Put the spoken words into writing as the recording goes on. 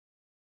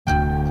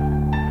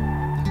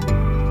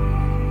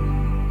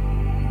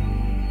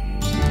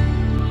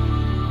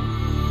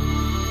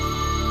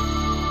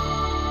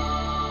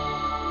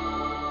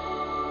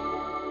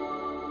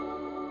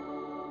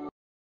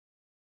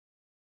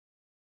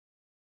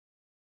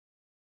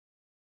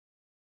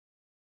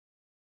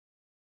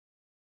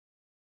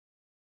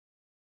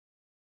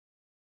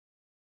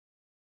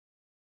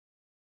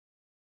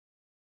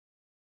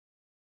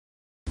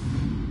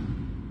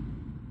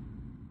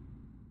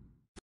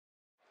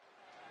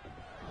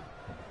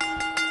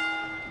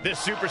This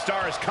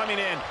superstar is coming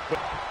in.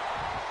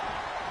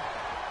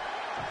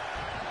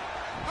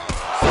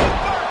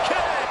 Super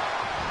kick!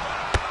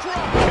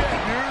 Drop kick!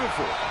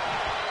 Beautiful.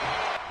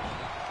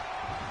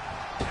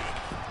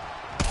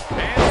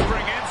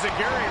 Handspring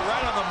enziguri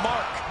right on the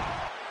mark.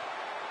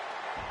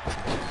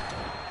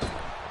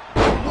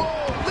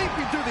 Whoa,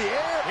 leaping through the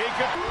air. He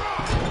could...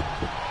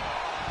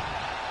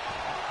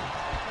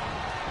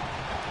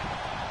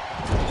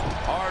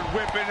 Hard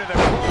whip into the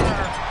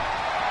corner.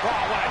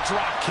 Oh, what a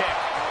drop kick.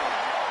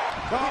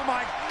 Oh,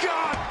 my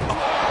God. Oh,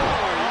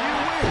 are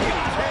you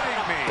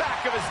kidding me?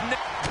 Back of his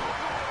neck.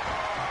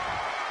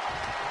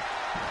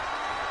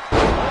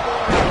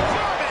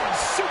 German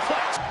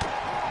suplex.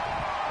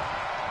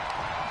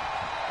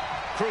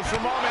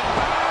 Crucial moment.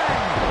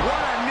 Bang! What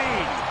a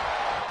knee.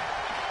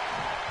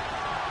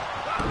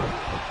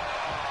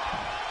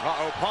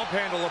 Uh-oh, pump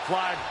handle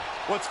applied.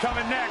 What's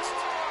coming next?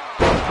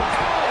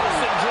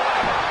 Allison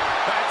driver.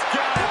 That's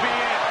gotta be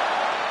it.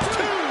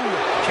 Two.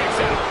 Kicks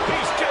out.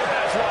 He still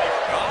has life.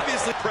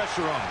 Obviously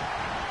pressure on.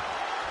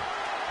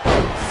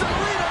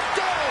 Selena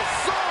del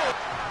Sol.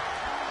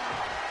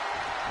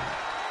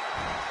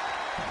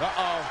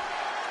 Uh-oh.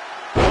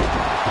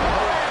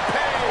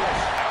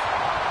 Rampage.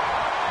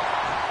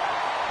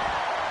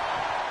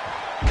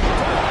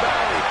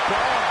 Valley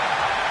bomb.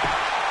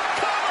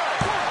 Cover.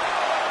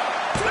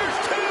 There's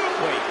two.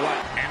 Wait, what?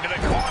 Into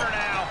the corner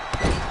now.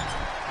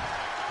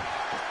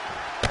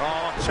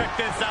 Oh, check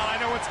this out. I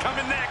know what's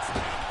coming next.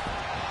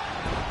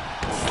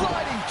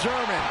 Sliding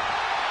German.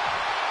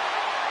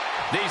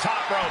 These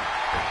hot rope.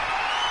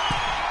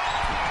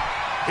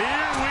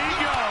 Here we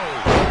go.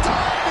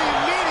 Diving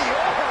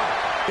meteor.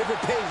 If it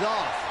pays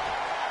off.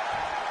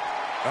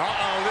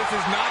 Uh-oh, this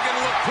is not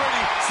going to look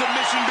pretty.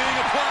 Submission being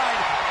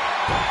applied.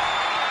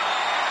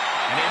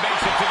 And he makes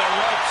it to the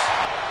ropes.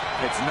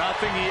 It's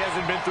nothing he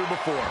hasn't been through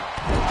before.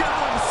 Got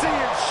him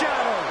seeing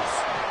shadows.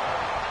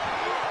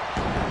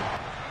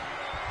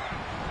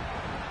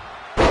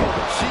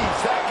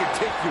 Jeez, that could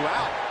take you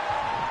out.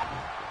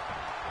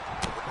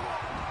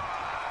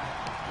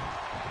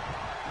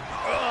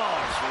 Oh,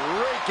 it's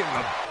raking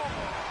the...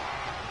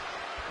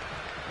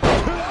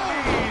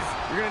 Knees.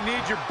 You're going to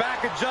need your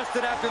back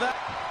adjusted after that.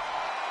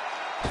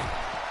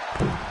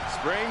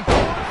 Spring.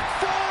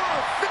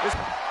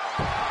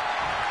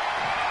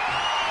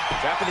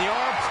 Tapping the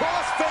arm.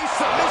 Cross-face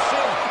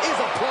submission is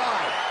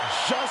applied.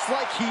 Just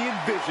like he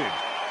envisioned.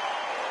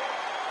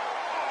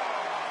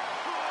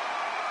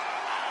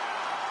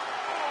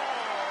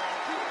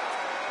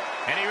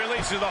 And he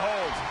releases the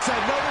hold. It's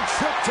another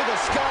trip to the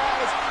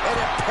skies, and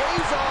it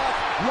pays off.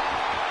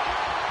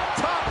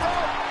 Top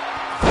rope.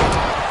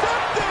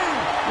 50!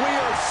 We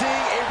are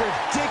seeing a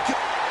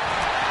ridiculous...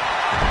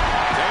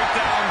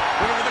 Takedown.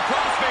 Went over the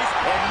crossface,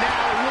 and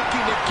now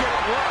looking to get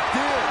it locked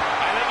in.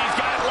 I think he's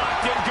got it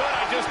locked in good.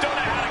 I just don't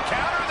know how to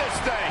counter this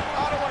thing.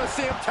 I don't want to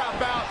see him tap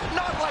out.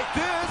 Not like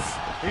this.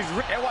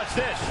 And watch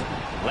this.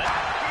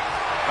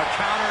 A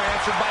counter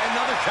answered by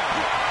another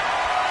counter.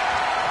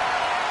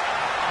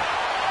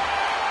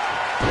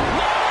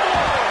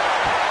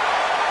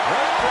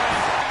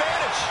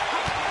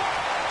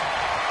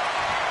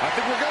 I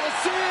think we're going to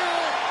see it.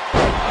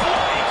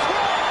 Bloody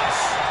cross.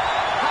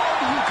 How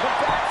do you come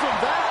back from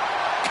that?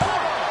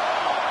 Cover.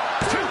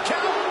 2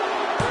 count.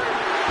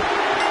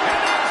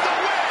 And there's the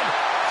win.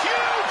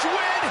 Huge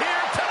win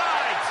here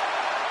tonight.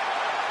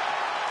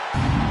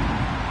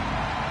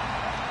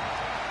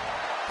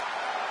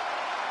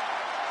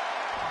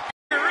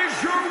 Here is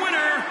your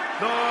winner,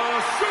 the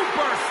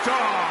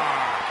Superstar.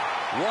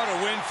 What a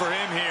win for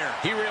him here.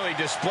 He really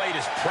displayed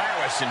his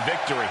prowess in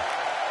victory.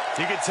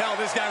 You could tell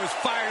this guy was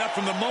fired up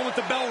from the moment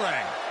the bell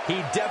rang.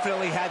 He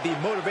definitely had the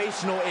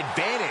motivational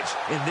advantage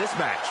in this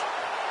match.